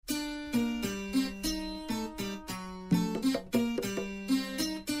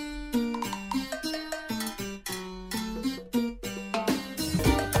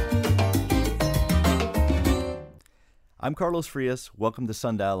I'm Carlos Frias. Welcome to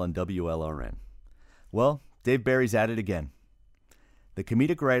Sundial on WLRN. Well, Dave Barry's at it again. The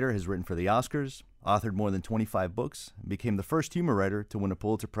comedic writer has written for the Oscars, authored more than 25 books, and became the first humor writer to win a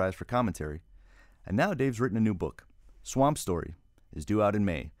Pulitzer Prize for commentary. And now Dave's written a new book. Swamp Story is due out in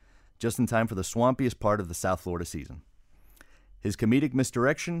May, just in time for the swampiest part of the South Florida season. His comedic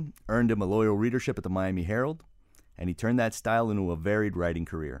misdirection earned him a loyal readership at the Miami Herald, and he turned that style into a varied writing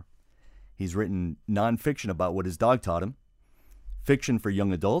career. He's written nonfiction about what his dog taught him, fiction for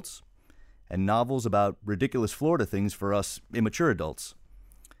young adults, and novels about ridiculous Florida things for us immature adults.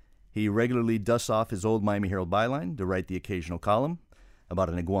 He regularly dusts off his old Miami Herald byline to write the occasional column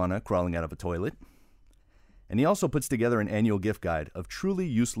about an iguana crawling out of a toilet. And he also puts together an annual gift guide of truly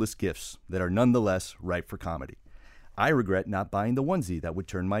useless gifts that are nonetheless ripe for comedy. I regret not buying the onesie that would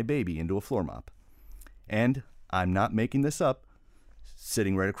turn my baby into a floor mop. And I'm not making this up.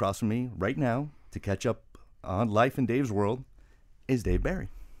 Sitting right across from me right now to catch up on life in Dave's world is Dave Barry.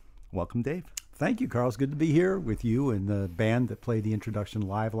 Welcome, Dave. Thank you, Carl. It's good to be here with you and the band that played the introduction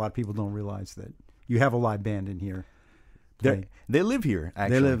live. A lot of people don't realize that you have a live band in here. They live here,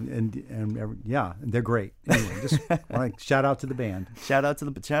 actually. They live, and they're great. Anyway, just want to shout out to the band. Shout out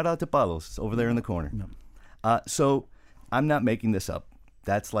to Palos over there in the corner. No. So I'm not making this up.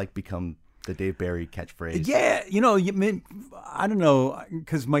 That's like become the Dave Barry catchphrase. Yeah, I don't know,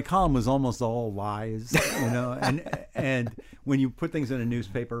 because my column was almost all lies, and when you put things in a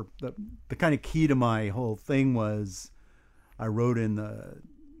newspaper, the kind of key to my whole thing was I wrote in the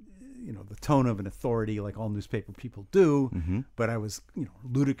tone of an authority like all newspaper people do, but I was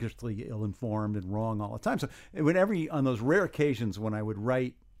ludicrously ill-informed and wrong all the time. So on those rare occasions when I would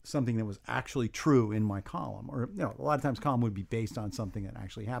write something that was actually true in my column, or a lot of times column would be based on something that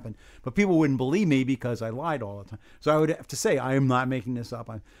actually happened, but people wouldn't believe me because I lied all the time. So I would have to say, I am not making this up.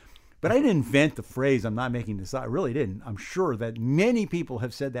 But I didn't invent the phrase, I'm not making this up. I really didn't. I'm sure that many people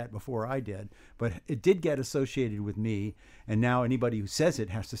have said that before I did, but it did get associated with me, and now anybody who says it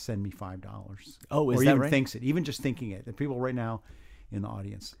has to send me $5. Oh, is or that even right? thinks it, even just thinking it. And people right now in the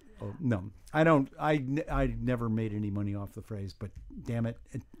audience, no, I don't. I never made any money off the phrase, but damn it,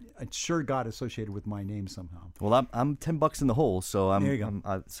 it sure got associated with my name somehow. Well, I'm $10 in the hole, so there you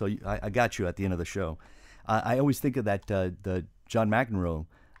go. I got you at the end of the show. I always think of that the John McEnroe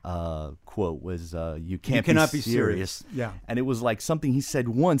quote was you cannot be serious. Yeah, and it was like something he said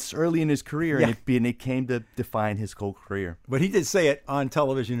once early in his career, and it came to define his whole career. But he did say it on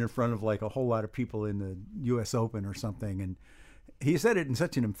television in front of like a whole lot of people in the U.S. Open or something, and he said it in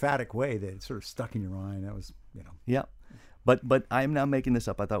such an emphatic way that it sort of stuck in your mind. That was, Yeah, but I'm not making this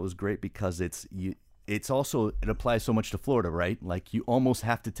up. I thought it was great because it's also, it applies so much to Florida, right? Like you almost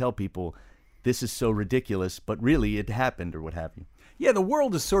have to tell people this is so ridiculous, but really it happened or what have you. Yeah, the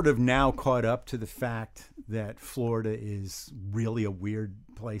world is sort of now caught up to the fact that Florida is really a weird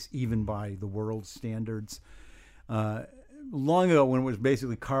place, even by the world's standards. Long ago, when it was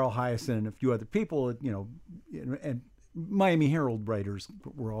basically Carl Hiaasen and a few other people, and Miami Herald writers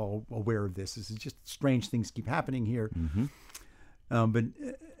were all aware of this. This is just strange things keep happening here. But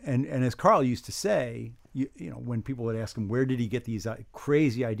as Carl used to say, when people would ask him where did he get these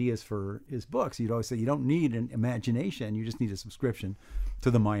crazy ideas for his books, he'd always say you don't need an imagination, you just need a subscription to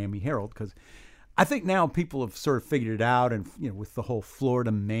the Miami Herald. Because I think now people have sort of figured it out, and with the whole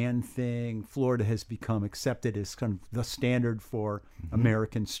Florida man thing, Florida has become accepted as kind of the standard for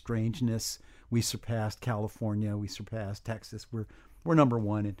American strangeness. We surpassed California. We surpassed Texas. We're number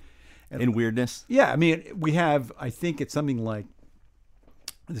one in weirdness. Yeah, I mean, we have. I think it's something like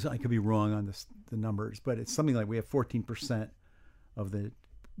this. I could be wrong on the numbers, but it's something like we have 14% of the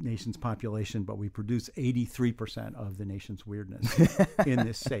nation's population, but we produce 83% of the nation's weirdness in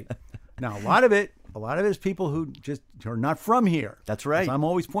this state. Now, a lot of it is people who just are not from here. That's right. So I'm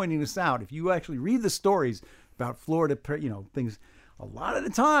always pointing this out. If you actually read the stories about Florida, things. A lot of the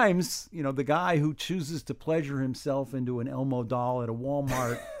times, the guy who chooses to pleasure himself into an Elmo doll at a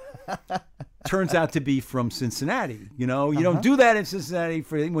Walmart turns out to be from Cincinnati. You don't do that in Cincinnati.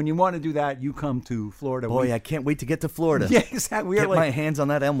 When you want to do that, you come to Florida. Boy, I can't wait to get to Florida. Yeah, exactly. Get my hands on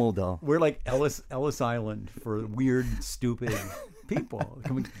that Elmo doll. We're like Ellis Island for weird, stupid people.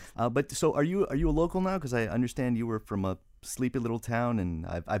 But so are you a local now? Because I understand you were from a sleepy little town, and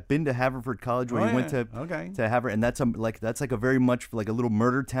I've been to Haverford College where you went to Haverford, and that's like a very much like a little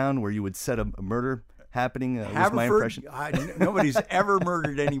murder town where you would set a murder happening. Was my impression. Nobody's ever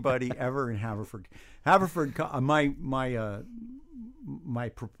murdered anybody ever in Haverford. Haverford, my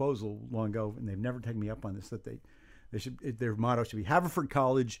proposal long ago, and they've never taken me up on this, that their motto should be Haverford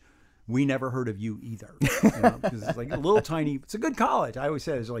College. We never heard of you either. Because it's like a little tiny. It's a good college. I always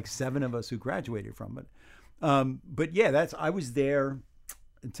say there's like 7 of us who graduated from it. But yeah, I was there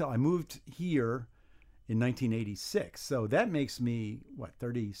until I moved here in 1986. So that makes me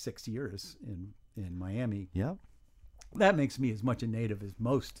 36 years in Miami. Yeah. That makes me as much a native as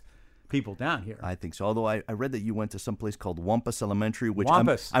most people down here. I think so. Although I read that you went to some place called Wampus Elementary, which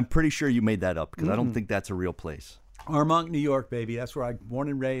Wampus. I'm pretty sure you made that up because I don't think that's a real place. Armonk, New York, baby. That's where I was born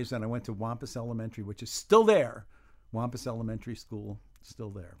and raised, and I went to Wampus Elementary, which is still there. Wampus Elementary School, still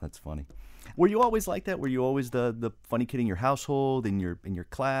there. That's funny. Were you always like that? Were you always the funny kid in your household, in your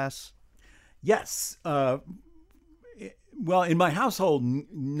class? Yes. Well, in my household,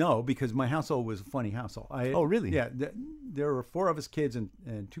 no, because my household was a funny household. Oh, really? Yeah. There were 4 of us kids and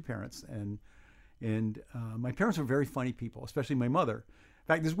 2 parents, and my parents were very funny people, especially my mother. In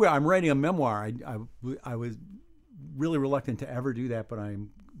fact, this is where I'm writing a memoir. I was really reluctant to ever do that, but I've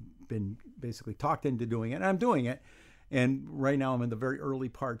been basically talked into doing it, and I'm doing it. And right now I'm in the very early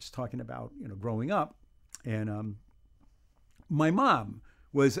parts talking about, growing up. And my mom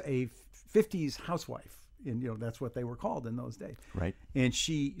was a 50s housewife. And, that's what they were called in those days. Right. And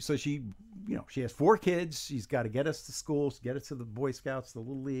she has 4 kids. She's got to get us to school, get us to the Boy Scouts, the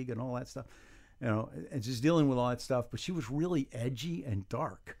Little League, and all that stuff. And just dealing with all that stuff. But she was really edgy and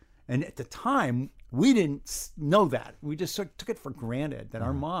dark. And at the time, we didn't know that. We just took it for granted that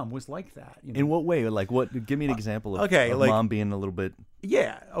our mom was like that. In what way? Like what? Give me an example of, of mom being a little bit.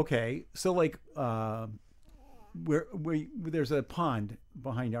 Yeah. Okay. So there's a pond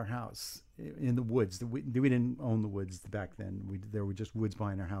behind our house in the woods. We didn't own the woods back then. There were just woods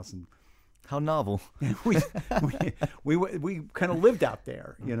behind our house, and how novel. we kind of lived out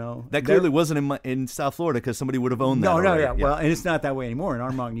there, That clearly wasn't in South Florida because somebody would have owned that. No, yeah. Well, and it's not that way anymore. In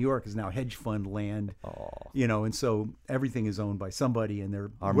Armonk, New York, is now hedge fund land. And so everything is owned by somebody,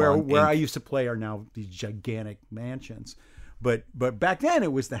 and where I used to play are now these gigantic mansions. But back then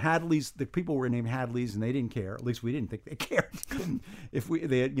it was the Hadleys. The people were named Hadleys, and they didn't care. At least we didn't think they cared if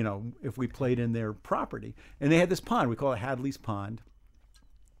we played in their property. And they had this pond. We call it Hadley's Pond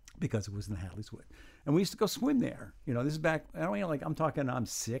because it was in the Hadley's Wood. And we used to go swim there. This is back. I'm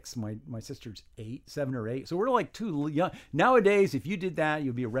 6. My sister's 7 or 8. So we're like too young. Nowadays, if you did that,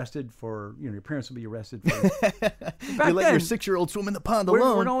 you'd be arrested for. Your parents would be arrested for. You let your 6-year-old swim in the pond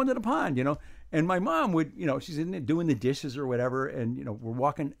alone. We're going to the pond, And my mom would, she's in there doing the dishes or whatever, and we're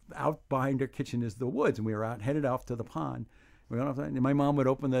walking out behind her kitchen is the woods, and we were headed off to the pond. We went off, and my mom would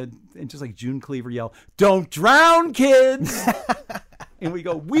open and just like June Cleaver yell, "Don't drown, kids!" And we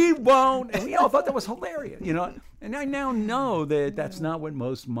go, "We won't," and we all thought that was hilarious, And I now know that that's not what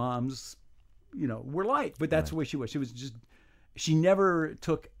most moms, were like, but that's the way she was. She was she never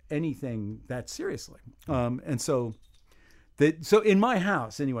took anything that seriously, and so. So in my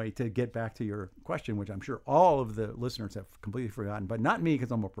house, anyway, to get back to your question, which I'm sure all of the listeners have completely forgotten, but not me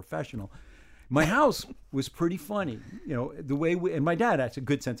because I'm a professional. My house was pretty funny, the way and my dad had a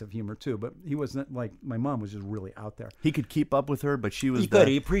good sense of humor too, but he wasn't like my mom was just really out there. He could keep up with her, but she was.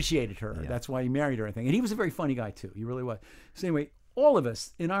 He appreciated her. Yeah. That's why he married her, I think. And he was a very funny guy too. He really was. So anyway, all of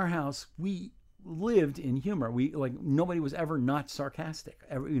us in our house, we lived in humor. We nobody was ever not sarcastic.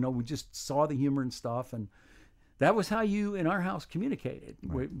 We just saw the humor and stuff and. That was how you in our house communicated,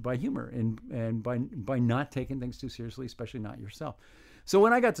 right. By humor and by not taking things too seriously, especially not yourself. So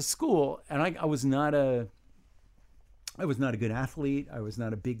when I got to school, and I was not a good athlete. I was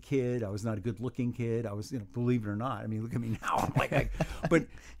not a big kid. I was not a good looking kid. I was, believe it or not. I mean, look at me now. But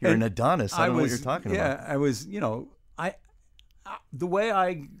you're an Adonis. I don't know what you're talking about. Yeah, I was. The way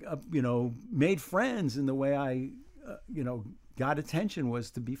I, made friends and the way I, got attention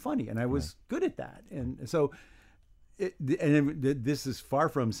was to be funny, and I was good at that, and so. This is far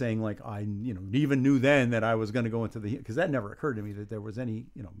from saying I even knew then that I was going to go into because that never occurred to me that there was any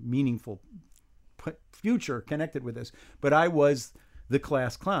meaningful future connected with this. But I was the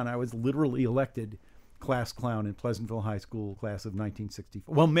class clown. I was literally elected class clown in Pleasantville High School, class of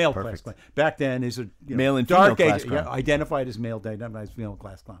 1964. Well, male Perfect. Class clown. Back then is a male and dark female age, class clown. identified as male, identified as female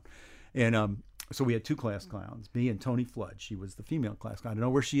class clown, and so we had 2 class clowns, me and Tony Flood. She was the female class clown. I don't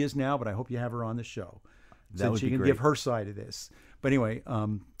know where she is now, but I hope you have her on the show. That so would she be can great. give her side of this. But anyway,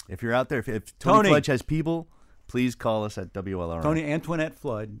 if you're out there, if Tony Fletch has people, please call us at WLRN. Tony Antoinette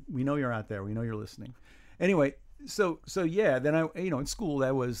Flood, we know you're out there. We know you're listening. Anyway, so yeah. Then I, in school,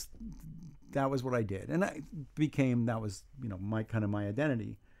 that was what I did, and that was my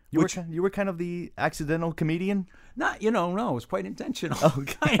identity. You were kind of the accidental comedian? Not, no, it was quite intentional.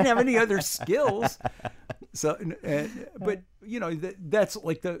 Okay. I didn't have any other skills. So, but that's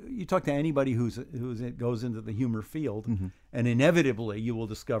like you talk to anybody who goes into the humor field, mm-hmm. and inevitably you will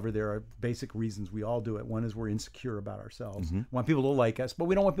discover there are basic reasons we all do it. One is we're insecure about ourselves, mm-hmm. want people to like us, but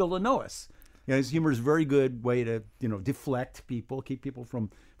we don't want people to know us. You know, his humor is a very good way to, deflect people, keep people from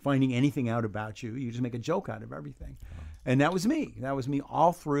finding anything out about you. You just make a joke out of everything. And that was me. That was me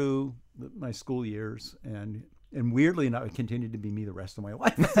all through my school years. And weirdly enough, it continued to be me the rest of my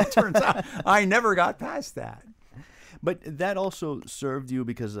life. As it turns out, I never got past that. But that also served you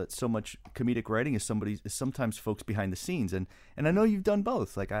because so much comedic writing is sometimes folks behind the scenes, and I know you've done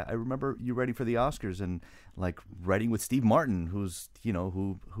both. Like I remember you writing for the Oscars and like writing with Steve Martin, who's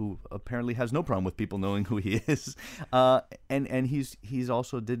who apparently has no problem with people knowing who he is, and he's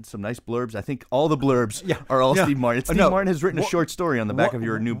also did some nice blurbs. I think all the blurbs are all Steve Martin. Steve Martin has written a short story on the back of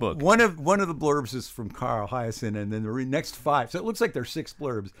your new book. One of the blurbs is from Carl Hiaasen, and then the next 5. So it looks like there's 6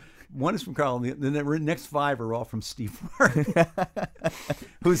 blurbs. One is from Carl, and then the next 5 are all from Steve Martin,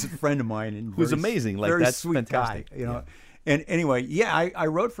 who's a friend of mine and who's amazing. Like very that's sweet fantastic. guy, Yeah. And anyway, I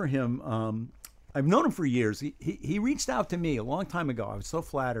wrote for him. I've known him for years. He reached out to me a long time ago. I was so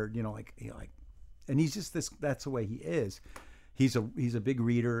flattered, and he's just this. That's the way he is. He's a big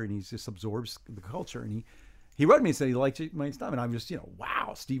reader, and he just absorbs the culture. And he wrote me and said he liked my stuff, and I'm just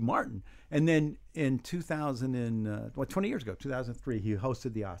wow, Steve Martin. And then in 20 years ago, 2003, he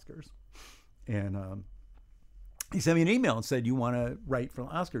hosted the Oscars, and he sent me an email and said, "You want to write for the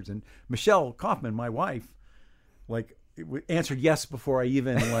Oscars?" And Michelle Kaufman, my wife, answered yes before I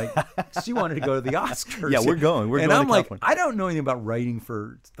even she wanted to go to the Oscars. Yeah, we're going. And I'm like, I don't know anything about writing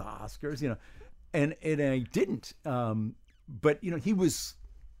for the Oscars, and I didn't. But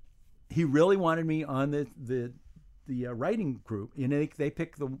he really wanted me on the writing group. They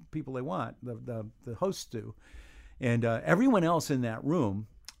pick the people they want, the hosts do, and everyone else in that room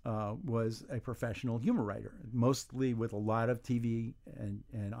was a professional humor writer, mostly with a lot of TV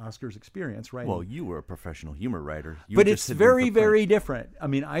and Oscars experience, right? Well, you were a professional humor writer. But it's very, very different. I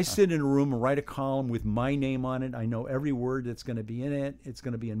mean, I sit in a room and write a column with my name on it. I know every word that's going to be in it. It's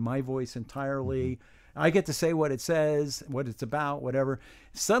going to be in my voice entirely. I get to say what it says, what it's about, whatever.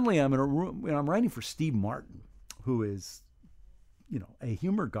 Suddenly I'm in a room, I'm writing for Steve Martin, who is, a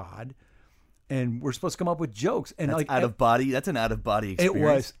humor god. And we're supposed to come up with jokes. And that's out of body. That's an out of body experience. It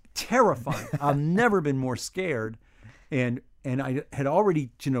was terrifying. I've never been more scared. And I had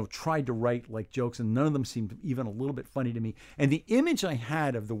already, tried to write jokes, and none of them seemed even a little bit funny to me. And the image I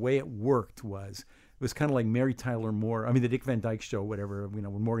had of the way it worked was kind of like Mary Tyler Moore. I mean, the Dick Van Dyke Show, whatever.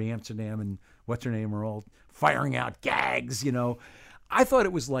 When Maury Amsterdam and what's her name are all firing out gags. I thought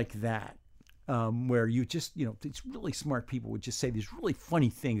it was like that. Where you just, these really smart people would just say these really funny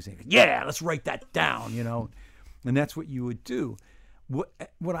things. And, yeah, let's write that down, and that's what you would do. What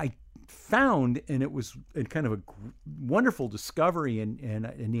I found, and it was kind of a wonderful discovery, and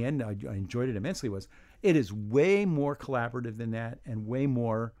in the end, I enjoyed it immensely, was it is way more collaborative than that and way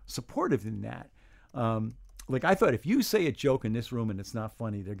more supportive than that. I thought if you say a joke in this room and it's not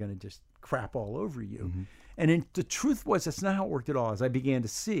funny, they're going to just crap all over you. Mm-hmm. And the truth was, that's not how it worked at all. As I began to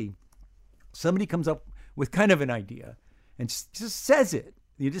see, somebody comes up with kind of an idea and just says it.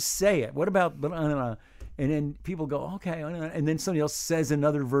 You just say it. What about, and then people go, okay. And then somebody else says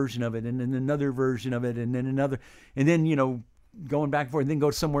another version of it, and then another version of it, and then another. And then, going back and forth, and then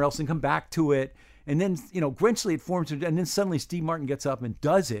go somewhere else and come back to it. And then, eventually it forms. And then suddenly Steve Martin gets up and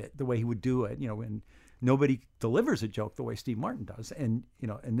does it the way he would do it, and nobody delivers a joke the way Steve Martin does. And,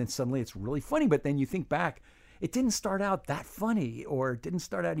 and then suddenly it's really funny. But then you think back, it didn't start out that funny, or it didn't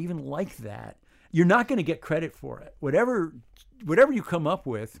start out even like that. You're not going to get credit for it. Whatever you come up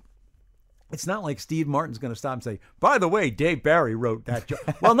with, it's not like Steve Martin's going to stop and say, by the way, Dave Barry wrote that joke.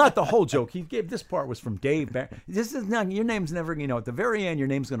 Well, not the whole joke. He gave this part was from Dave Barry. This is not, your name's never, at the very end, your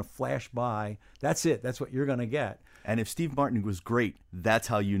name's going to flash by. That's it. That's what you're going to get. And if Steve Martin was great, that's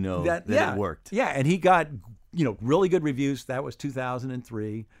how you know that it worked. Yeah, and he got really good reviews. That was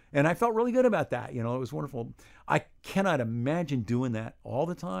 2003. And I felt really good about that. It was wonderful. I cannot imagine doing that all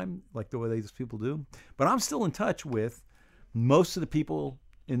the time, like the way these people do. But I'm still in touch with most of the people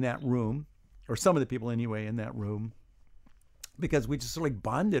in that room, or some of the people anyway in that room, because we just sort of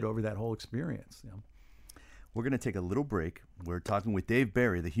bonded over that whole experience. We're going to take a little break. We're talking with Dave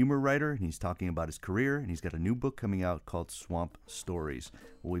Barry, the humor writer, and he's talking about his career, and he's got a new book coming out called Swamp Stories.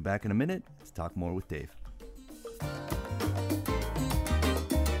 We'll be back in a minute to talk more with Dave.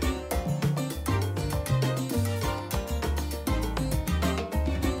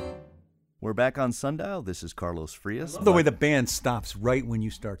 We're back on Sundial. This is Carlos Frias. The way the band stops right when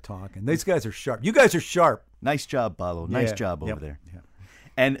you start talking. These guys are sharp. You guys are sharp. Nice job, Balo. Nice job over there. Yeah.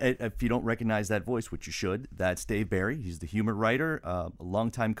 And if you don't recognize that voice, which you should, that's Dave Barry. He's the humor writer, a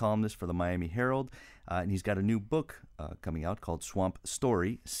longtime columnist for the Miami Herald, and he's got a new book coming out called Swamp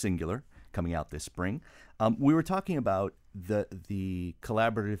Story, singular. coming out this spring. We were talking about the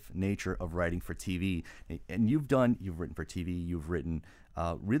collaborative nature of writing for TV, and you've written for TV, you've written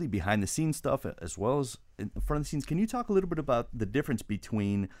really behind the scenes stuff as well as in front of the scenes. Can you talk a little bit about the difference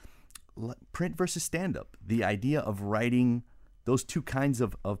between print versus stand-up, the idea of writing those two kinds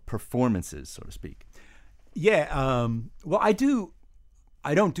of performances, so to speak? Yeah, well, I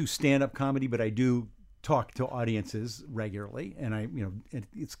don't do stand-up comedy, but I do talk to audiences regularly, and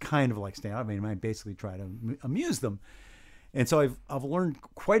it's kind of like stand-up. I mean, I basically try to amuse them, and so I've learned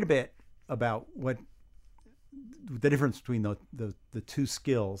quite a bit about what the difference between the two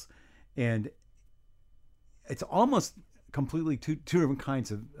skills, and it's almost completely two different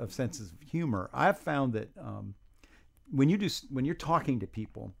kinds of senses of humor. I've found that when you're talking to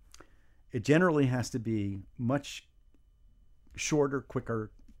people, it generally has to be much shorter,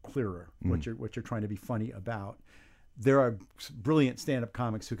 quicker, clearer what you're trying to be funny about. There are brilliant stand-up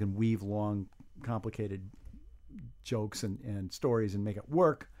comics who can weave long, complicated jokes and stories and make it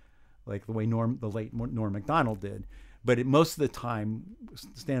work, like the way the late Norm Macdonald did. But most of the time,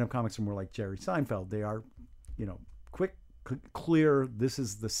 stand-up comics are more like Jerry Seinfeld. They are, quick, clear. This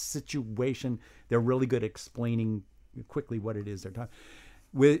is the situation. They're really good at explaining quickly what it is they're talking.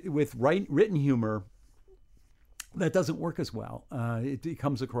 With written humor, that doesn't work as well. It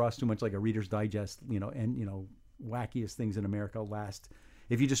comes across too much like a Reader's Digest, and wackiest things in America last.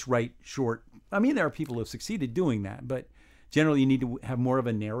 If you just write short, I mean, there are people who have succeeded doing that, but generally you need to have more of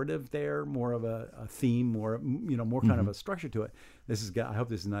a narrative there, more of a theme, more kind of a structure to it. I hope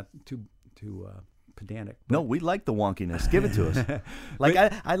this is not too pedantic. No, we like the wonkiness. Give it to us. Like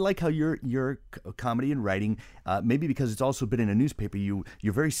I like how your comedy and writing, maybe because it's also been in a newspaper, you're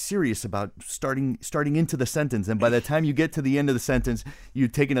very serious about starting into the sentence, and by the time you get to the end of the sentence,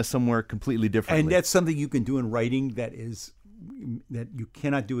 you've taken us somewhere completely different. And that's something you can do in writing that you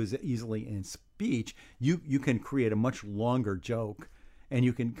cannot do as easily in speech. You can create a much longer joke, and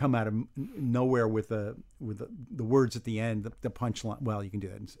you can come out of nowhere with the words at the end, the punchline. Well, you can do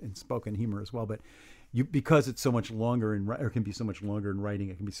that in spoken humor as well, but because it's so much longer or can be so much longer in writing,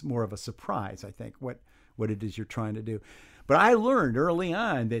 it can be more of a surprise, I think, what it is you're trying to do. But I learned early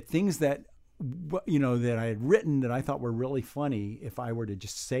on that things that I had written that I thought were really funny, if I were to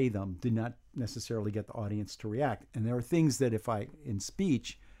just say them, did not necessarily get the audience to react. And there are things that in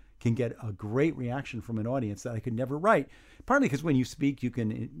speech, can get a great reaction from an audience that I could never write. Partly because when you speak, you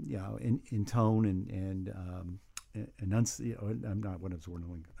can, intone and enunciate. I'm not what I was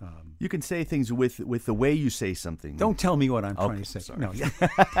wondering. You can say things with the way you say something. Don't tell me what I'm trying to say. Sorry. No,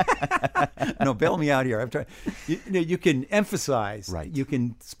 no, bail me out here. I'm trying. You can emphasize. Right. You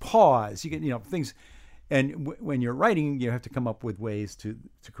can pause. You can, things. And when you're writing, you have to come up with ways to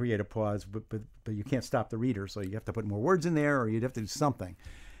create a pause, but you can't stop the reader, so you have to put more words in there, or you'd have to do something.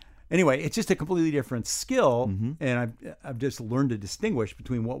 Anyway, it's just a completely different skill, and I've just learned to distinguish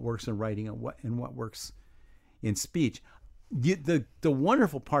between what works in writing and what works in speech. The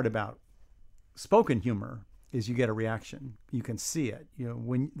wonderful part about spoken humor is you get a reaction. You can see it.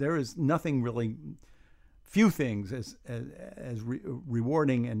 When there is nothing really, few things as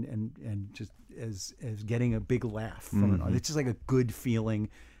rewarding and just as getting a big laugh from it. It's just like a good feeling.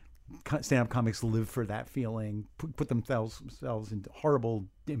 Stand-up comics live for that feeling, put themselves into horrible,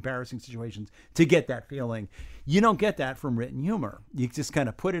 embarrassing situations to get that feeling. You don't get that from written humor. You just kind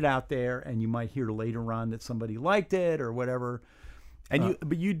of put it out there, and you might hear later on that somebody liked it or whatever. And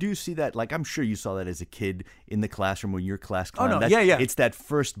but you do see that, like I'm sure you saw that as a kid in the classroom when your class Oh, no, clown. yeah. It's that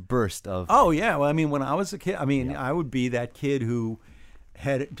first burst of. Oh, yeah. Well, I mean, when I was a kid, I would be that kid who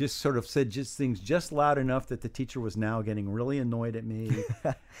had just sort of said things just loud enough that the teacher was now getting really annoyed at me.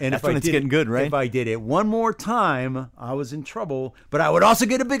 And That's when it's getting good, right? If I did it one more time, I was in trouble, but I would also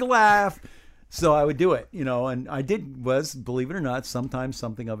get a big laugh. So I would do it, and I was, believe it or not, sometimes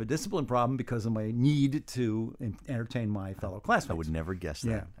something of a discipline problem because of my need to entertain my fellow classmates. I would never guess that.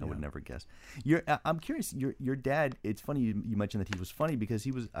 Yeah, I would never guess. I'm curious. Your dad. It's funny you mentioned that he was funny because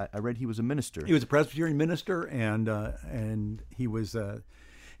he was. I read he was a minister. He was a Presbyterian minister, and he was.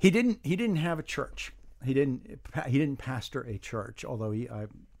 He didn't have a church. He didn't pastor a church. Although he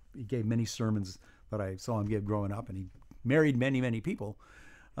gave many sermons that I saw him give growing up, and he married many people.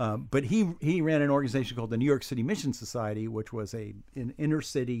 But he ran an organization called the New York City Mission Society, which was an inner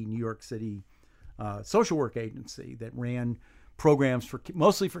city New York City social work agency that ran programs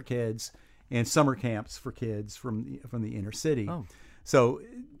mostly for kids and summer camps for kids from the inner city. Oh. So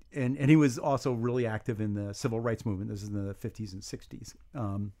and he was also really active in the civil rights movement. This is in the 50s and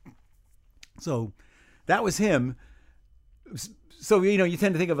 60s. So that was him. So, you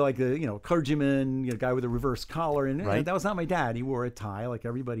tend to think of like the, clergyman, guy with a reverse collar. And Right. that was not my dad. He wore a tie like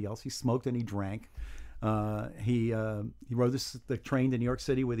everybody else. He smoked and he drank. He rode the train to New York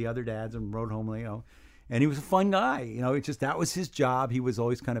City with the other dads and rode home, and he was a fun guy. It's just, that was his job. He was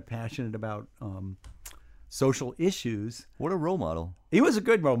always kind of passionate about social issues. What a role model. He was a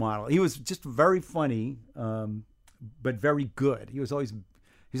good role model. He was just very funny, but very good.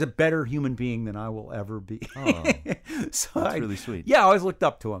 He's a better human being than I will ever be. Oh, So that's really sweet. Yeah, I always looked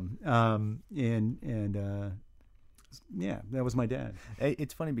up to him. Yeah, that was my dad.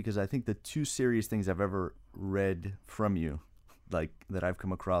 It's funny because I think the two serious things I've ever read from you, like that I've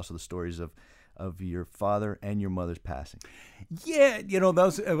come across, are the stories of your father and your mother's passing. Yeah,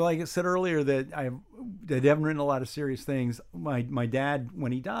 those, like I said earlier, that I haven't written a lot of serious things. My dad,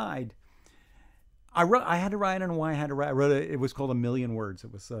 when he died, I had to write on why I had to write. It was called A Million Words.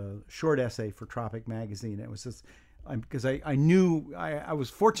 It was a short essay for Tropic magazine. It was just because I knew I was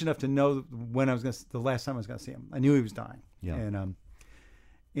fortunate enough to know when the last time I was going to see him. I knew he was dying. Yeah.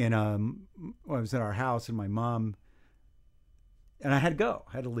 And I was at our house, and my mom, and I had to go.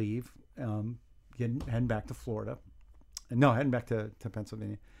 I had to leave. Heading back to Florida. No, heading back to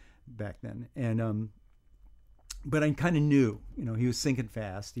Pennsylvania back then. And but I kind of knew, he was sinking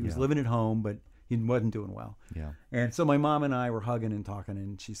fast. He was living at home, but he wasn't doing well. Yeah. And so my mom and I were hugging and talking,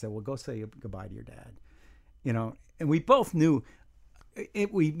 and she said, "Well, go say goodbye to your dad." And we both knew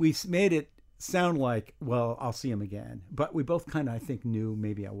we made it sound like, well, I'll see him again. But we both kind of, I think, knew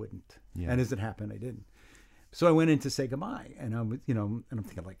maybe I wouldn't. Yeah. And as it happened, I didn't. So I went in to say goodbye, and I'm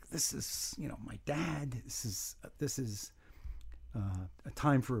thinking, like, this is, my dad. This is a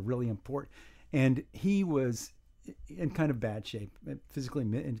time for a really important. And he was in kind of bad shape, physically,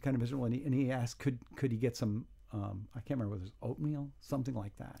 and kind of miserable. And he asked, could he get some? I can't remember whether it was oatmeal, something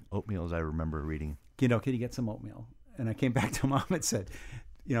like that. Oatmeal, as I remember reading. Could he get some oatmeal? And I came back to Mom and said,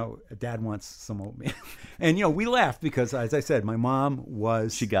 Dad wants some oatmeal. And, we laughed because, as I said, my mom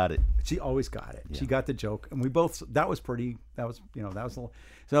was... She got it. She always got it. Yeah. She got the joke. And we both... So...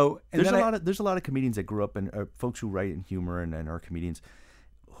 There's a lot of comedians that grew up, and folks who write in humor and are comedians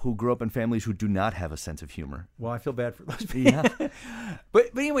who grew up in families who do not have a sense of humor. Well, I feel bad for those people. Yeah.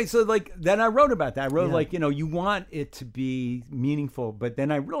 But anyway, so then I wrote about that. I wrote Yeah. you want it to be meaningful. But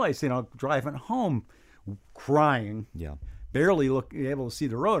then I realized, driving home, crying... Yeah. Barely able to see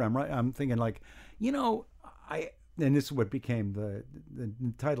the road. I'm thinking, like, and this is what became the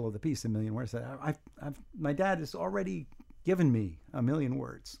title of the piece, A Million Words. My dad has already given me a million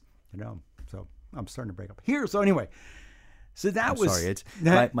words, So I'm starting to break up here. So anyway, I'm sorry. It's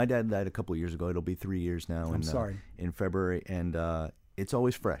my dad died a couple of years ago. It'll be 3 years now. I'm sorry. In February, and it's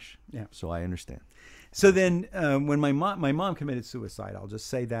always fresh. Yeah. So I understand. So then, when my mom committed suicide, I'll just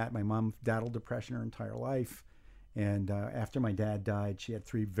say that my mom battled depression her entire life. And after my dad died, she had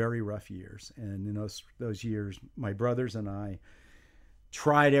 3 very rough years. And in those years, my brothers and I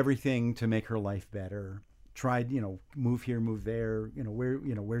tried everything to make her life better. Tried, move here, move there.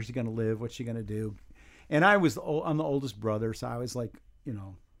 Where's she going to live? What's she going to do? And I'm the oldest brother, so I was like,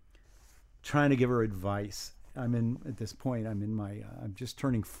 trying to give her advice. At this point, I'm just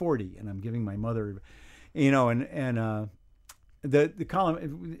turning 40, and I'm giving my mother, the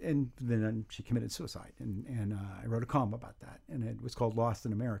column, and then she committed suicide, and I wrote a column about that, and it was called Lost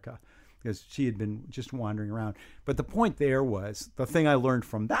in America, because she had been just wandering around. But the point there was, the thing I learned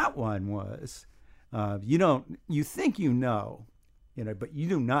from that one was, you think but you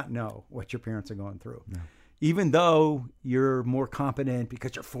do not know what your parents are going through. No. Even though you're more competent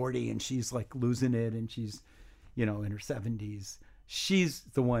because you're 40 and she's like losing it, and she's, in her 70s, she's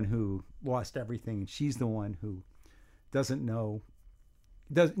the one who lost everything, and she's the one who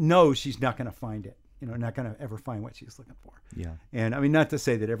knows she's not going to find it, not going to ever find what she's looking for. Yeah. And I mean, not to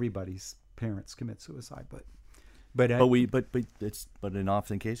say that everybody's parents commit suicide, but in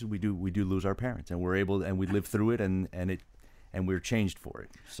often cases we do lose our parents, and we live through it, and we're changed for it.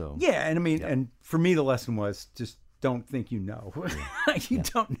 So yeah, and I mean, and for me the lesson was just don't think you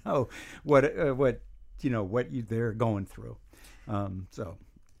don't know what they're going through. So.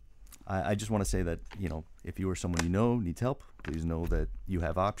 I just want to say that, if you or someone needs help, please know that you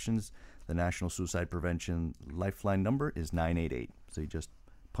have options. The National Suicide Prevention Lifeline number is 988. So you just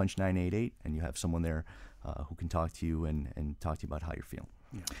punch 988, and you have someone there who can talk to you and talk to you about how you're feeling.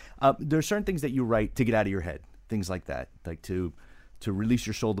 Yeah. There are certain things that you write to get out of your head, things like that, like to release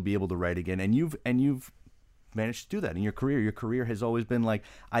your soul, to be able to write again. And you've managed to do that in your career. Your career has always been like,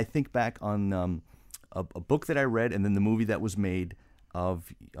 I think back on a book that I read, and then the movie that was made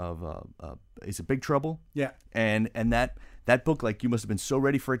is it Big Trouble? Yeah. And that book, like, you must have been so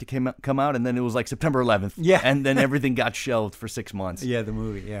ready for it to come out, and then it was like September 11th. Yeah. And then everything got shelved for 6 months. Yeah, the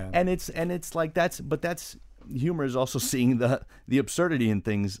movie. Yeah. And it's like that's humor is also seeing the absurdity in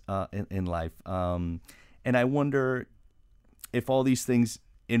things in life. And I wonder if all these things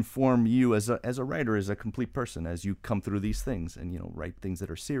inform you as a writer, as a complete person, as you come through these things and, you know, write things that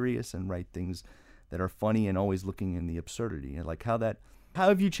are serious and write things that are funny and always looking in the absurdity. And like how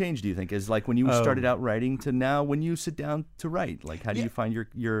have you changed, do you think? Is like when you started out writing to now when you sit down to write, like how do you find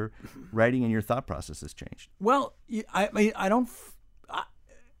your writing and your thought process has changed? Well, I mean, I don't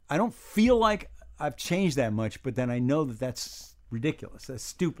feel like I've changed that much, but then I know that that's ridiculous. That's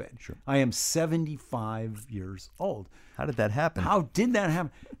stupid. Sure. I am 75 years old. How did that happen? How did that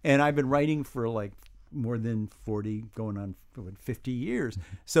happen? And I've been writing for like more than 40, going on 50 years.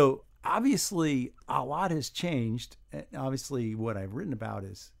 So obviously a lot has changed. Obviously what I've written about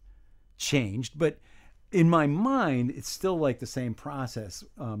has changed, but in my mind, it's still like the same process.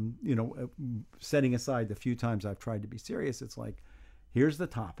 You know, setting aside the few times I've tried to be serious, it's like, here's the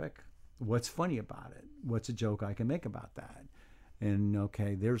topic. What's funny about it? What's a joke I can make about that? And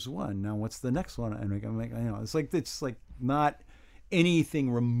okay, there's one. Now what's the next one? And I can make, you know, it's like not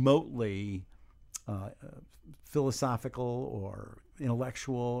anything remotely philosophical or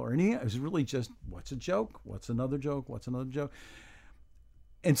intellectual or anything. It was really just what's a joke? What's another joke? What's another joke?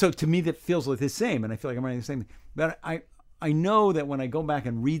 And so to me, that feels like the same, and I feel like I'm writing the same thing. But I know that when I go back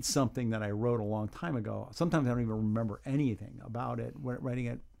and read something that I wrote a long time ago, sometimes I don't even remember anything about it, writing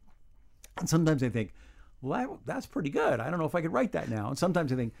it. And sometimes I think, well, that's pretty good. I don't know if I could write that now. And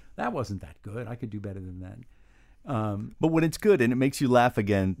sometimes I think, that wasn't that good. I could do better than that. But when it's good and it makes you laugh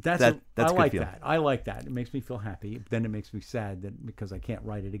again, that's I good like feeling. that. I like that. It makes me feel happy. Then it makes me sad that because I can't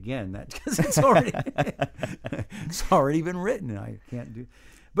write it again. That because it's already been written. And I can't do.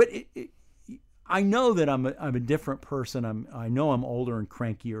 But I know that I'm a different person. I know I'm older and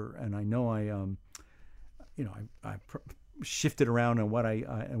crankier, and I know I shifted around on what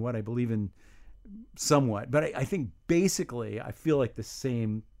I believe in somewhat. But I think basically I feel like the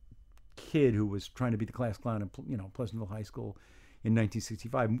same kid who was trying to be the class clown in Pleasantville High School in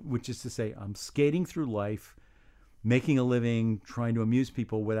 1965, which is to say I'm skating through life, making a living, trying to amuse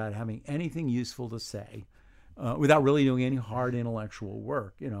people without having anything useful to say, without really doing any hard intellectual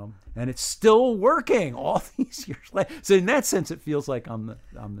work, and it's still working all these years later. So in that sense, it feels like I'm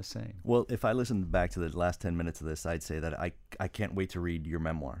the same. Well, if I listen back to the last 10 minutes of this, I'd say that I can't wait to read your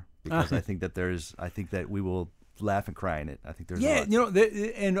memoir because I think that we will laugh and cry in it. I think there's a lot.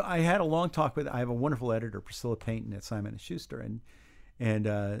 And I had a long talk I have a wonderful editor, Priscilla Payton at Simon & Schuster,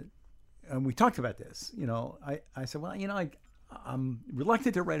 and we talked about this. I said, well, I'm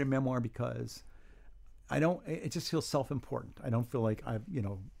reluctant to write a memoir because it just feels self-important. I don't feel like I've,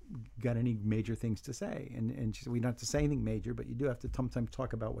 got any major things to say. And she said, we don't have to say anything major, but you do have to sometimes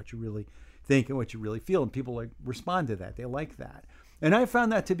talk about what you really think and what you really feel. And people respond to that. They like that. And I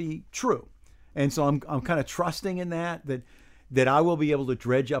found that to be true. And so I'm kind of trusting in that I will be able to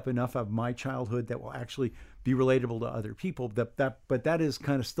dredge up enough of my childhood that will actually be relatable to other people. But that is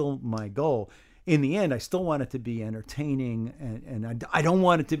kind of still my goal. In the end, I still want it to be entertaining, and I don't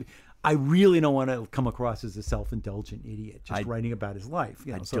want it to be. I really don't want to come across as a self-indulgent idiot just writing about his life.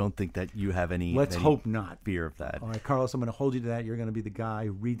 I don't think that you have any. Let's hope not. Fear of that. All right, Carlos, I'm going to hold you to that. You're going to be the guy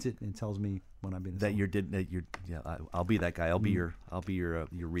who reads it and tells me when I've been. I'll be that guy. I'll be your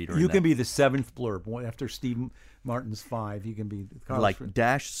reader. You can be the seventh blurb after Steve Martin's 5. You can be Carlos like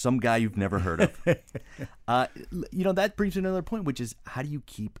dash some guy you've never heard of. That brings me to another point, which is how do you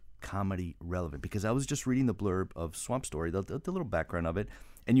keep comedy relevant? Because I was just reading the blurb of Swamp Story, the little background of it.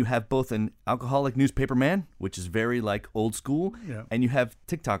 And you have both an alcoholic newspaper man, which is very like old school, and you have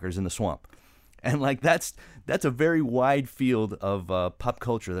TikTokers in the swamp, and like that's a very wide field of pop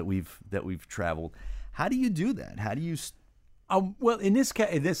culture that we've traveled. How do you do that? How do you? Well, in this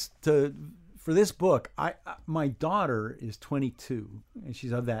case, for this book, my daughter is 22, and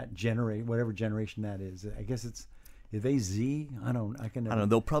she's of that generation, whatever generation that is. I guess it's. Are they Z? I don't know.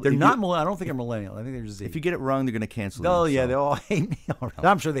 They'll probably. They're not. I don't think they're millennial. I think they're Z. If you get it wrong, they're going to cancel you. Oh yeah, they all hate me already.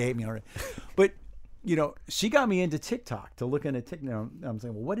 I'm sure they hate me already. But she got me into TikTok to looking at TikTok. I'm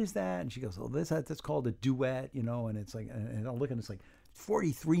saying, well, what is that? And she goes, well, that's called a duet. And it's like, and I'm looking, it's like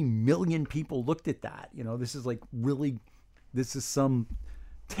 43 million people looked at that. This is like really, this is some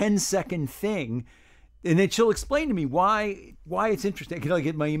 10-second thing. And then she'll explain to me why it's interesting.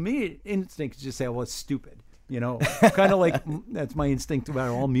 My immediate instinct is just say, well, it's stupid. You know, kind of like that's my instinct about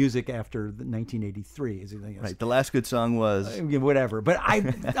all music after the 1983. Is right. The last good song was whatever. But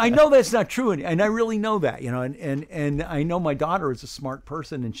I know that's not true, and I really know that. You know, and I know my daughter is a smart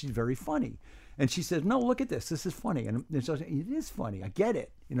person, and she's very funny. And she says, "No, look at this. This is funny." And it is funny. I get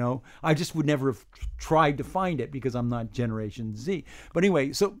it. You know, I just would never have tried to find it because I'm not Generation Z. But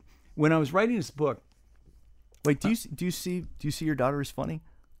anyway, so when I was writing this book, wait, do you see your daughter as funny?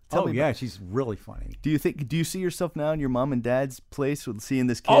 Tell me about she's really funny. Do you see yourself now in your mom and dad's place with seeing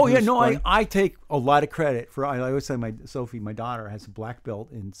this kid? Oh yeah, no, I take a lot of credit for. I always say Sophie, my daughter, has a black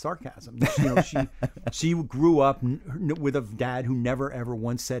belt in sarcasm. You know, she grew up with a dad who never ever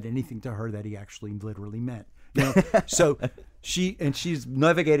once said anything to her that he actually literally meant. You know, so she's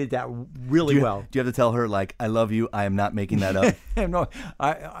navigated that really well. Do you have to tell her like, "I love you. I am not making that up"? No,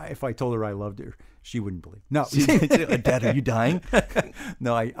 if I told her I loved her, she wouldn't believe. No, Dad, are you dying?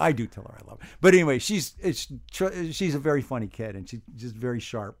 No, I do tell her I love her. But anyway, she's a very funny kid, and she's just very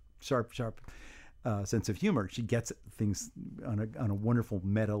sharp sense of humor. She gets things on a wonderful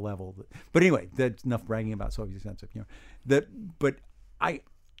meta level. But anyway, that's enough bragging about Sophie's sense of humor. But I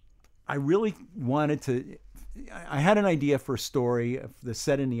really wanted to. I had an idea for a story of the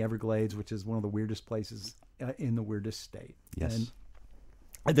set in the Everglades, which is one of the weirdest places in the weirdest state. Yes.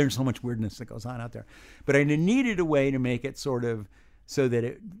 And there's so much weirdness that goes on out there. But I needed a way to make it sort of so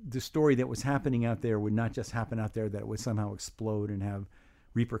that the story that was happening out there would not just happen out there, that it would somehow explode and have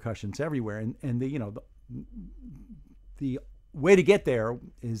repercussions everywhere. And the way to get there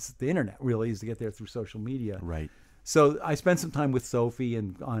is the internet, really, is to get there through social media. Right. So I spent some time with Sophie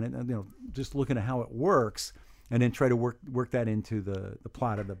and on it, you know, just looking at how it works, and then try to work that into the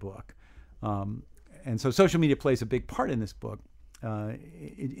plot of the book. And so social media plays a big part in this book,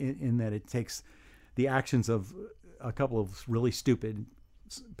 in that it takes the actions of a couple of really stupid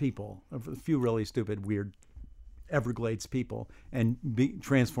people, a few really stupid, weird Everglades people, and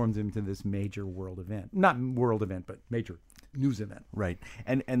transforms them into this major world event. Not world event, but major news event. Right.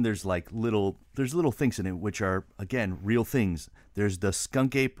 And there's like little things in it which are, again, real things. There's the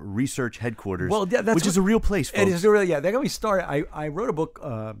Skunk Ape Research Headquarters, which is a real place, folks. It is really, yeah. That got me started. I wrote a book,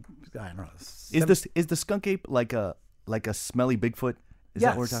 I don't know. Is the skunk ape like a smelly Bigfoot? Is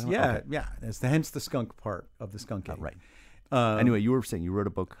that what we're talking about? Okay. Yeah. It's hence the skunk part of the skunk ape. Right. Anyway, you were saying you wrote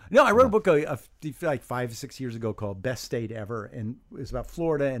a book. No, I wrote a book like 5 or 6 years ago called Best State Ever, and it's about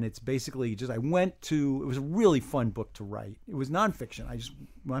Florida, and it's basically just it was a really fun book to write. It was nonfiction.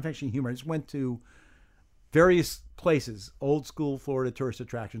 Nonfiction humor. I just went to various places, old school Florida tourist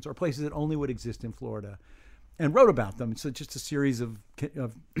attractions, or places that only would exist in Florida, and wrote about them. So just a series of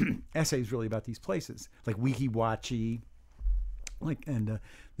essays really about these places, like Weehee Wachee, and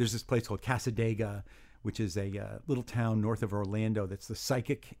there's this place called Cassadaga, which is a little town north of Orlando that's the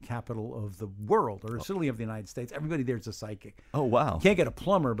psychic capital of the world, or certainly of the United States. Everybody there's a psychic. Oh, wow. You can't get a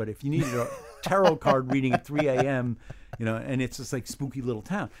plumber, but if you needed a tarot card reading at 3 a.m., you know, and it's this like spooky little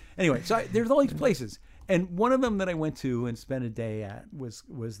town. Anyway, so there's all these places. And one of them that I went to and spent a day at was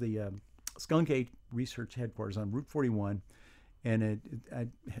the Skunk Ape Research Headquarters on Route 41. And I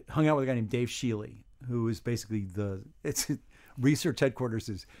hung out with a guy named Dave Shealy, who is basically research headquarters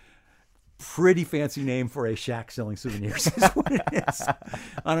is pretty fancy name for a shack selling souvenirs is what it is.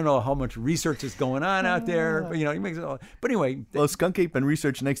 I don't know how much research is going on out there, but you know, he makes it all. But anyway, well, Skunk Ape and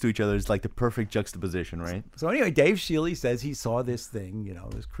research next to each other is like the perfect juxtaposition, right? So anyway, Dave Shealy says he saw this thing, you know,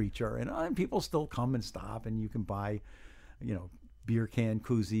 this creature, and people still come and stop, and you can buy, you know, beer can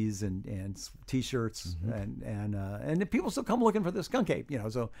koozies and T-shirts, and people still come looking for the skunk ape, you know.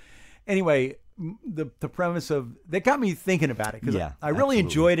 So anyway, the premise of that got me thinking about it, because I really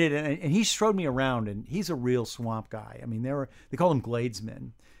enjoyed it, and he showed me around, and he's a real swamp guy. I mean, they call them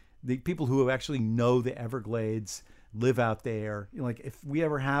Gladesmen, the people who actually know the Everglades, live out there. You know, like if we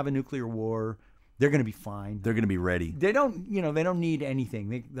ever have a nuclear war, they're going to be fine. They're going to be ready. They don't need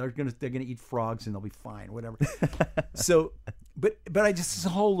anything. They're going to eat frogs and they'll be fine, whatever. So, but I just, this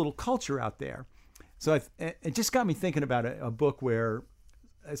whole little culture out there. So it just got me thinking about a book where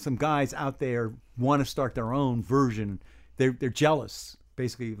some guys out there want to start their own version. They're jealous,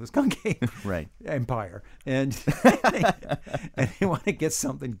 basically, of the skunk ape empire, and they want to get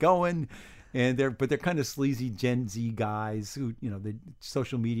something going. And they're kind of sleazy Gen Z guys who, you know, the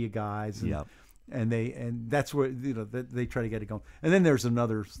social media guys. And that's where, you know, they try to get it going. And then there's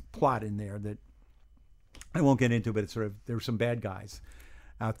another plot in there that I won't get into, but it's sort of, there's some bad guys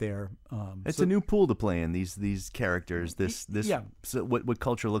out there. It's a new pool to play in, these characters, so what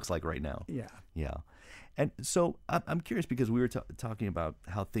culture looks like right now. Yeah. And so I'm curious, because we were talking about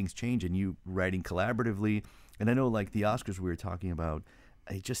how things change and you writing collaboratively. And I know, like the Oscars we were talking about,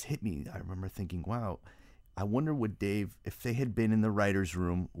 it just hit me. I remember thinking, wow, I wonder what Dave, if they had been in the writer's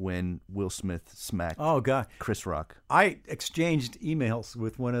room when Will Smith smacked God, Chris Rock. I exchanged emails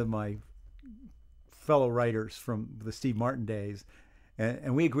with one of my fellow writers from the Steve Martin days,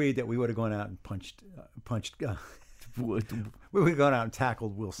 and we agreed that we would have gone out and punched. We would have gone out and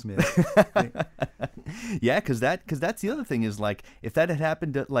tackled Will Smith. Yeah, because that's the other thing is like if that had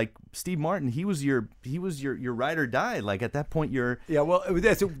happened to like Steve Martin, he was your ride or die. Like at that point, you're Well,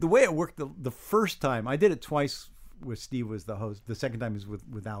 that's the way it worked. The first time I did it twice with Steve was the host. The second time was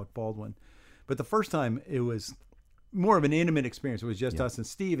with Alec Baldwin, but the first time it was more of an intimate experience. It was just us and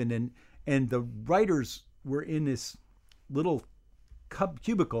Steve, and the writers were in this little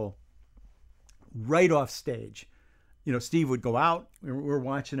cubicle right off stage. Steve would go out. We're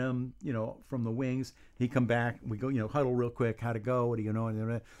watching him, from the wings. He'd come back. We go, huddle real quick. How'd it go? What do you know?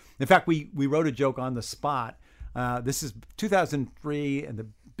 In fact, we wrote a joke on the spot. This is 2003, and the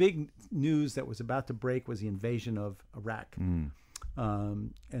big news that was about to break was the invasion of Iraq.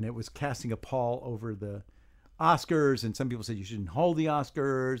 And it was casting a pall over the Oscars, and some people said you shouldn't hold the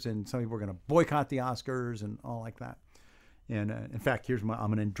Oscars, and some people were going to boycott the Oscars and all like that. And in fact, I'm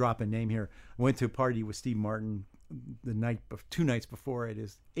going to drop a name here. I went to a party with Steve Martin the 2 nights before at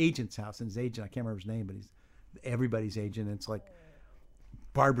his agent's house, and his agent, I can't remember his name, but he's everybody's agent. And it's like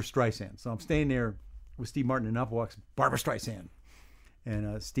Barbra Streisand. So I'm staying there with Steve Martin, and up walks Barbra Streisand.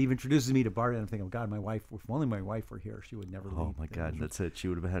 And Steve introduces me to Barbra, and I'm thinking, oh God, if only my wife were here, she would never leave. Oh my God, that's it. She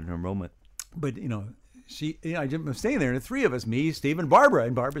would have had her moment. But I'm staying there, and the three of us, me, Steve, and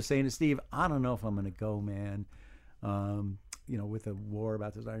Barbara's saying to Steve, I don't know if I'm going to go, man. With a war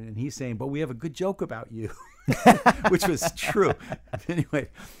about this, and he's saying, but we have a good joke about you, which was true. Anyway,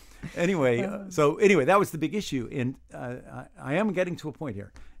 that was the big issue, and I am getting to a point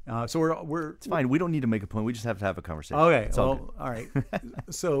here. So we're it's fine. We don't need to make a point. We just have to have a conversation. Okay. All right.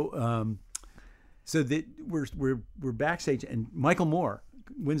 So that we're backstage, and Michael Moore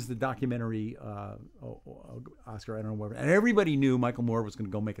wins the documentary Oscar. I don't know whatever. And everybody knew Michael Moore was going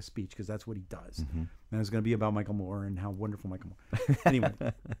to go make a speech because that's what he does. Mm-hmm. And it was going to be about Michael Moore and how wonderful Michael Moore. Anyway,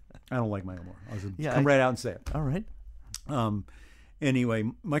 I don't like Michael Moore. I was come right out and say it. All right. Anyway,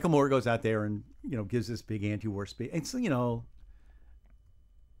 Michael Moore goes out there and gives this big anti-war speech. And so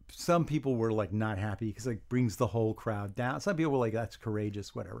some people were like not happy because it brings the whole crowd down. Some people were like, that's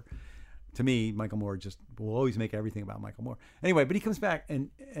courageous, whatever. To me, Michael Moore will always make everything about Michael Moore. Anyway, but he comes back and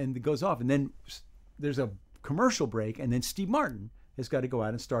it goes off, and then there's a commercial break, and then Steve Martin has got to go out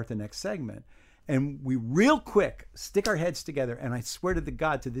and start the next segment. And we real quick stick our heads together, and I swear to the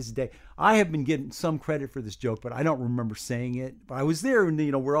God, to this day, I have been getting some credit for this joke, but I don't remember saying it. But I was there,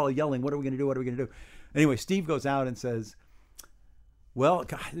 and we're all yelling, "What are we going to do? What are we going to do?" Anyway, Steve goes out and says, "Well,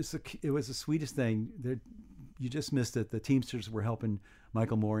 God, it was the sweetest thing. You just missed it. The Teamsters were helping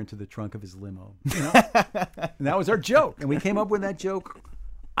Michael Moore into the trunk of his limo." And that was our joke. And we came up with that joke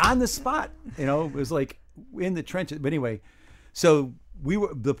on the spot. It was like in the trenches. But anyway, so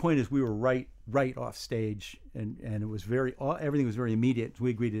the point is we were right off stage, and it was everything was very immediate. We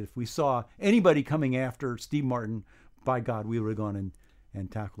agreed that if we saw anybody coming after Steve Martin, by God, we would have gone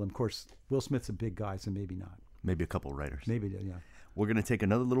and tackled him. Of course, Will Smith's a big guy, so maybe not. Maybe a couple writers. Maybe, yeah. We're going to take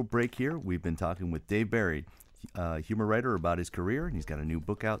another little break here. We've been talking with Dave Barry, humor writer, about his career, and he's got a new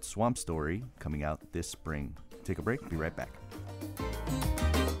book out, Swamp Story, coming out this spring. Take a break. Be right back.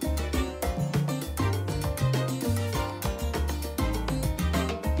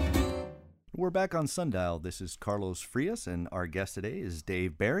 We're back on Sundial. This is Carlos Frias, and our guest today is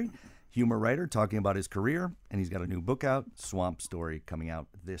Dave Barry, humor writer, talking about his career, and he's got a new book out, Swamp Story, coming out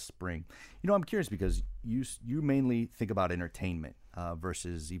this spring. I'm curious because you mainly think about entertainment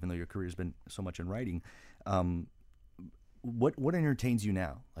versus, even though your career has been so much in writing, what entertains you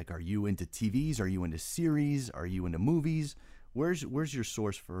now? Like, are you into TVs? Are you into series? Are you into movies? Where's your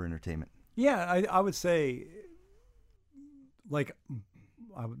source for entertainment? Yeah, I would say, like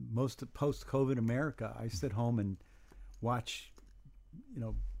most post-COVID America, I sit home and watch,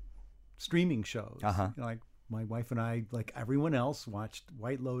 streaming shows. Uh-huh. Like my wife and I, like everyone else, watched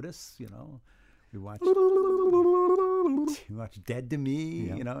White Lotus. We watched Dead to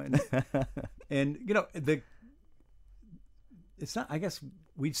Me. Yeah. And it's not. I guess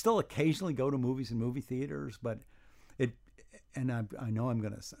we'd still occasionally go to movies and movie theaters, but I know I'm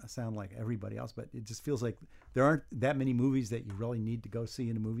going to sound like everybody else, but it just feels like there aren't that many movies that you really need to go see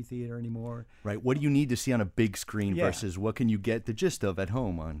in a movie theater anymore. Right. What do you need to see on a big screen versus what can you get the gist of at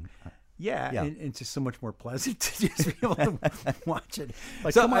home on? Yeah. And it's just so much more pleasant to just be able to watch it.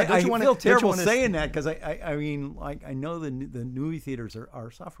 Like, so come on, I feel terrible saying that because I mean, like, I know the movie theaters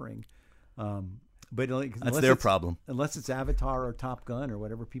are suffering. But like, That's their problem. Unless it's Avatar or Top Gun or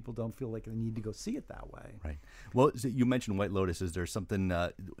whatever, people don't feel like they need to go see it that way. Right. Well, you mentioned White Lotus. Is there something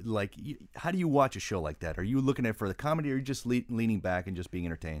like, how do you watch a show like that? Are you looking at it for the comedy, or are you just leaning back and just being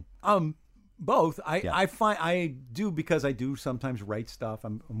entertained? Both. I find I do, because I do sometimes write stuff.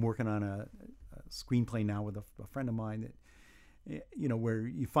 I'm working on a screenplay now with a friend of mine that, where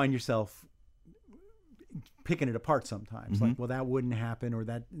you find yourself picking it apart sometimes. Mm-hmm. Like, well, that wouldn't happen, or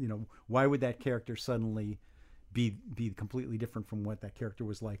that, why would that character suddenly be completely different from what that character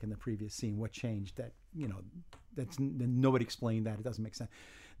was like in the previous scene? What changed? That, that's nobody explained that. It doesn't make sense.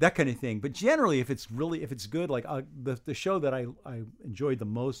 That kind of thing. But generally, if it's good, like the show that I enjoyed the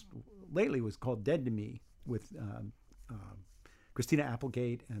most lately was called Dead to Me with Christina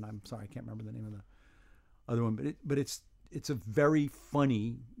Applegate, and I'm sorry, I can't remember the name of the other one, but it's a very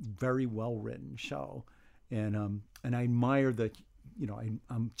funny, very well written show, and I admire the,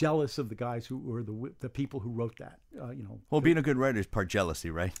 I'm jealous of the guys who were the people who wrote that. Well, being a good writer is part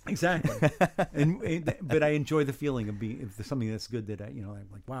jealousy, right? Exactly. But I enjoy the feeling of if there's something that's good that I'm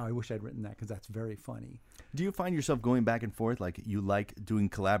like, wow, I wish I'd written that, because that's very funny. Do you find yourself going back and forth, like you like doing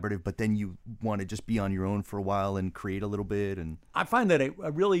collaborative, but then you want to just be on your own for a while and create a little bit? And I find that I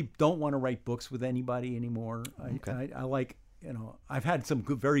really don't want to write books with anybody anymore. Okay. I like, I've had some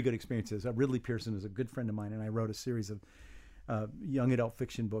very good experiences. Ridley Pearson is a good friend of mine, and I wrote a series of young adult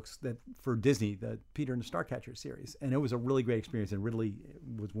fiction books for Disney, the Peter and the Starcatcher series, and it was a really great experience. And Ridley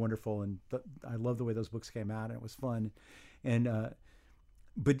was wonderful, and I love the way those books came out, and it was fun. And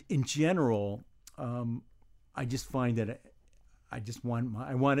but in general, I just find that I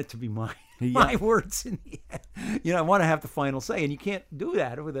want it to be my words in the end. I want to have the final say, and you can't do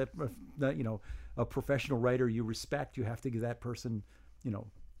that with a professional writer you respect. You have to give that person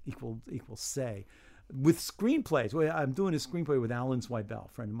equal say. With screenplays, I'm doing a screenplay with Alan Zweibel, a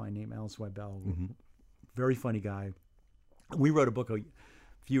friend of mine named Alan Zweibel, Mm-hmm. very funny guy. We wrote a book a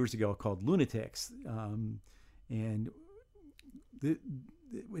few years ago called Lunatics, and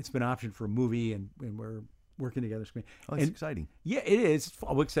it's been optioned for a movie, and we're working together. Oh, it's exciting. Yeah, it is.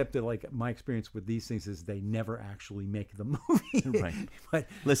 Except that, like, my experience with these things is they never actually make the movie. Right. But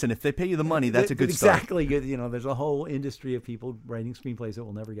listen, if they pay you the money, that's a good start. Exactly. There's a whole industry of people writing screenplays that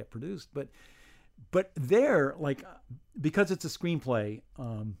will never get produced. But they're like, because it's a screenplay,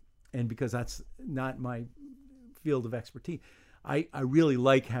 and because that's not my field of expertise, I really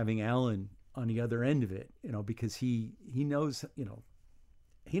like having Alan on the other end of it, because he knows,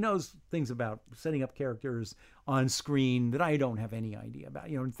 he knows things about setting up characters on screen that I don't have any idea about,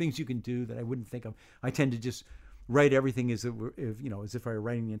 things you can do that I wouldn't think of. I tend to just write everything as if I were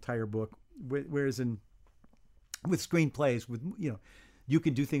writing the entire book. Whereas with screenplays, you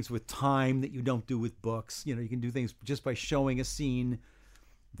can do things with time that you don't do with books. You can do things just by showing a scene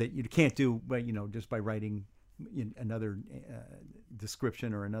that you can't do, just by writing another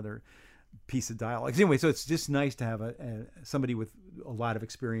description or another piece of dialogue. Anyway, so it's just nice to have somebody with a lot of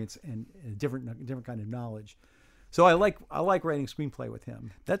experience and a different kind of knowledge. So I like writing screenplay with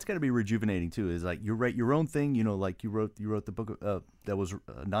him. That's got to be rejuvenating too. Is like you write your own thing. Like you wrote the book that was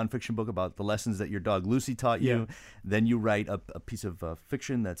a nonfiction book about the lessons that your dog Lucy taught you. Yeah. Then you write a piece of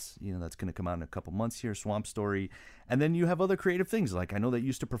fiction that's that's going to come out in a couple months here, Swamp Story. And then you have other creative things. Like I know that you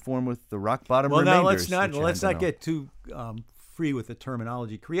used to perform with the Rock Bottom Remainders. Let's not get too free with the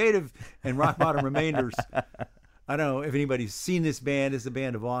terminology. Creative and Rock Bottom Remainders. I don't know if anybody's seen this band. It's a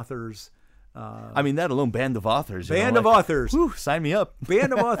band of authors. I mean, that alone, band of authors. Authors. Whew, sign me up.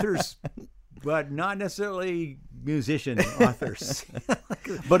 Band of authors, but not necessarily musician authors.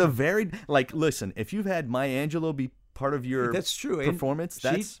 But a varied, listen, if you've had Maya Angelou be part of your that's true performance,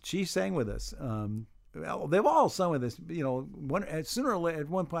 she sang with us. They've all sung with us. Sooner or later, at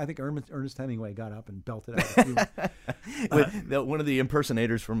one point, I think Ernest Hemingway got up and belted out. One of the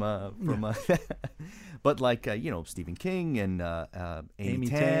impersonators from but Stephen King and Amy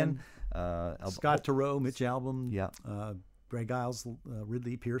Tan. Scott Turow, Mitch Albom, yeah, Greg Giles,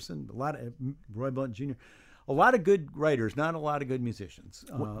 Ridley Pearson, a lot of Roy Blunt Jr., a lot of good writers, not a lot of good musicians.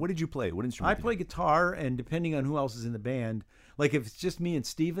 What did you play? What instrument? I play guitar, and depending on who else is in the band, like if it's just me and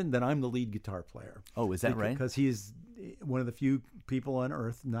Steven, then I'm the lead guitar player. Oh, is that right? Because he is one of the few people on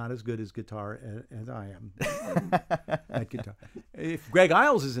earth not as good as guitar as I am at guitar. If Greg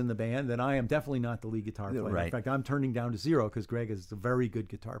Giles is in the band, then I am definitely not the lead guitar player. Right. In fact, I'm turning down to 0 because Greg is a very good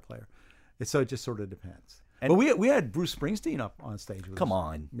guitar player. So it just sort of depends. But we had Bruce Springsteen up on stage with us. Come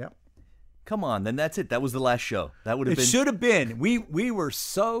on. Yep. Come on, then that's it. That was the last show. That would have been. It should have been. We're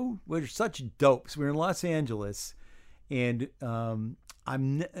such dopes. We were in Los Angeles, and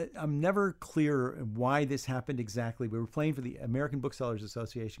I'm never clear why this happened exactly. We were playing for the American Booksellers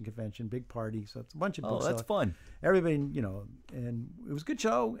Association convention, big party, so it's a bunch of booksellers. Oh, that's fun. Everybody, and it was a good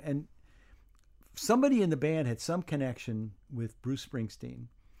show. And somebody in the band had some connection with Bruce Springsteen.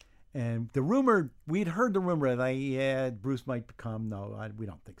 And we'd heard the rumor that, Bruce might come. No, we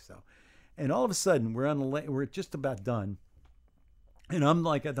don't think so. And all of a sudden, we're just about done. And I'm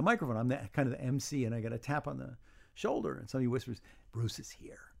like at the microphone, I'm kind of the MC, and I get a tap on the shoulder, and somebody whispers, "Bruce is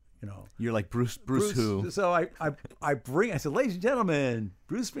here." You're like, Bruce who? So I said, "Ladies and gentlemen,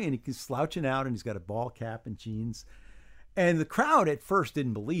 Bruce Springsteen." He's slouching out, and he's got a ball cap and jeans. And the crowd at first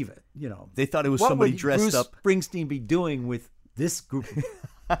didn't believe it. They thought it was somebody dressed up. What would Bruce Springsteen be doing with this group?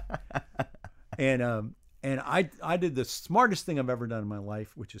 And I did the smartest thing I've ever done in my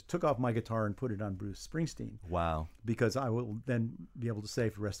life, which is took off my guitar and put it on Bruce Springsteen. Wow. Because I will then be able to say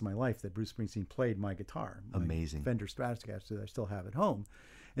for the rest of my life that Bruce Springsteen played my guitar. Amazing. Fender Stratocaster that I still have at home.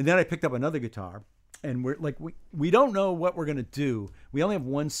 And then I picked up another guitar, and we're like, we don't know what we're going to do. We only have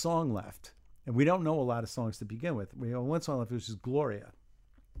one song left, and we don't know a lot of songs to begin with. We have one song left, which is Gloria.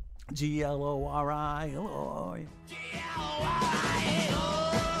 Gloria. Gloria.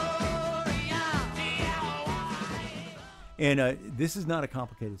 And this is not a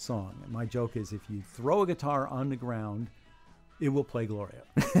complicated song. My joke is if you throw a guitar on the ground, it will play Gloria.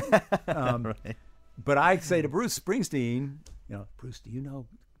 Right. But I say to Bruce Springsteen, Bruce, do you know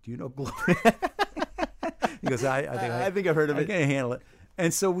Gloria? He goes, I think I've heard of it. I can't handle it.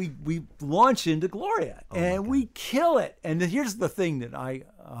 And so we launch into Gloria, and we kill it. And here's the thing that I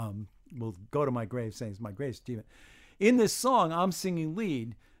will go to my grave saying is my greatest achievement. In this song, I'm singing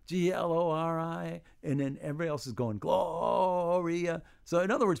lead, Glori, and then everybody else is going Gloria. So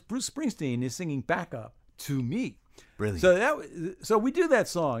in other words, Bruce Springsteen is singing backup to me. Brilliant. So we do that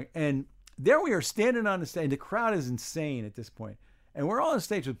song, and there we are standing on the stage. The crowd is insane at this point, and we're all on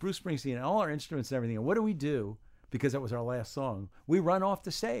stage with Bruce Springsteen and all our instruments and everything. And what do? Because that was our last song. We run off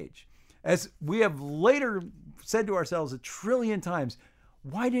the stage. As we have later said to ourselves 1 trillion times,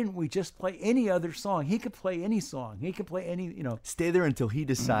 why didn't we just play any other song? He could play any song. He could play any, Stay there until he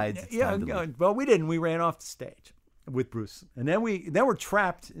decides it's time to leave. Well, we didn't. We ran off the stage with Bruce. And then we're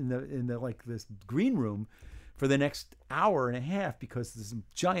trapped in the like this green room for the next hour and a half because this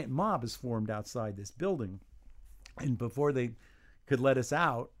giant mob is formed outside this building. And before they could let us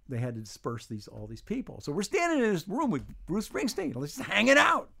out, they had to disperse all these people. So we're standing in this room with Bruce Springsteen, just hanging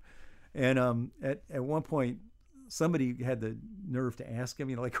out. And at one point, somebody had the nerve to ask him,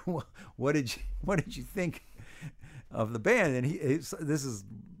 what did you think of the band? And this is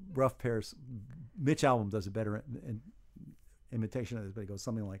Rough Pear's. Mitch Albom does a better imitation of this, but he goes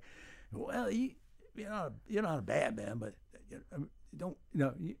something like, "Well, you're not a bad band, but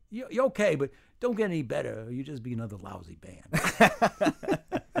you're okay, but don't get any better. You just be another lousy band."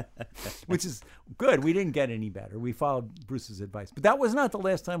 Which is good. We didn't get any better. We followed Bruce's advice. But that was not the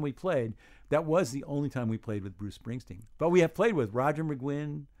last time we played. That was the only time we played with Bruce Springsteen. But we have played with Roger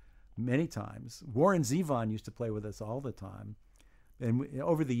McGuinn many times. Warren Zevon used to play with us all the time. And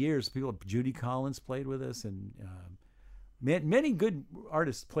over the years, Judy Collins played with us, and many good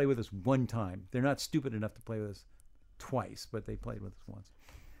artists play with us one time. They're not stupid enough to play with us twice, but they played with us once.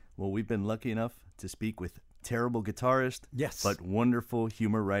 Well, we've been lucky enough to speak with terrible guitarist, yes, but wonderful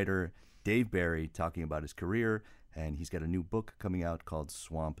humor writer Dave Barry, talking about his career, and he's got a new book coming out called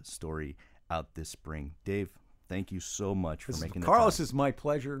Swamp Story out this spring. Dave, thank you so much for making the time. Carlos, is my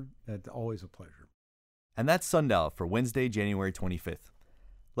pleasure. It's always a pleasure. And that's Sundial for Wednesday, January 25th.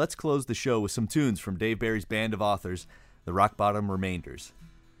 Let's close the show with some tunes from Dave Barry's band of authors, the Rock Bottom Remainders.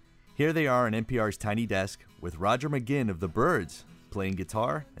 Here they are on NPR's Tiny Desk with Roger McGuinn of the Byrds playing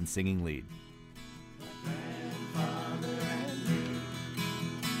guitar and singing lead.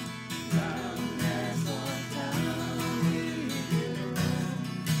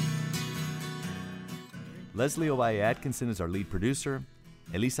 Leslie Ovalle Atkinson is our lead producer.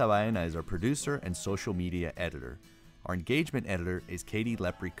 Elisa Baena is our producer and social media editor. Our engagement editor is Katie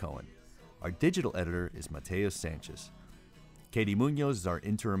Lepre-Cohen. Our digital editor is Mateo Sanchez. Katie Munoz is our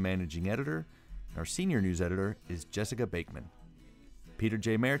interim managing editor. And our senior news editor is Jessica Bakeman. Peter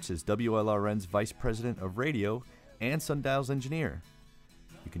J. Mertz is WLRN's vice president of radio and Sundial's engineer.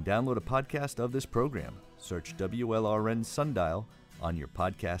 You can download a podcast of this program. Search WLRN Sundial on your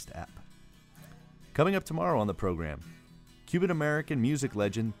podcast app. Coming up tomorrow on the program, Cuban-American music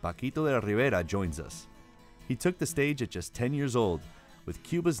legend Paquito de Rivera joins us. He took the stage at just 10 years old with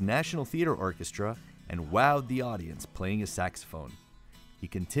Cuba's National Theater Orchestra and wowed the audience playing his saxophone. He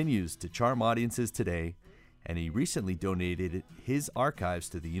continues to charm audiences today, and he recently donated his archives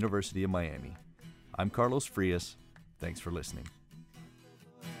to the University of Miami. I'm Carlos Frias. Thanks for listening.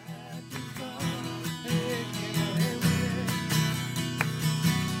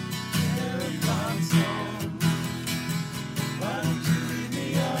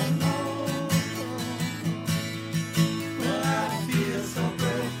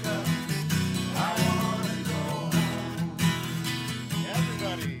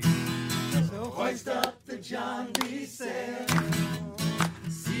 John B. said.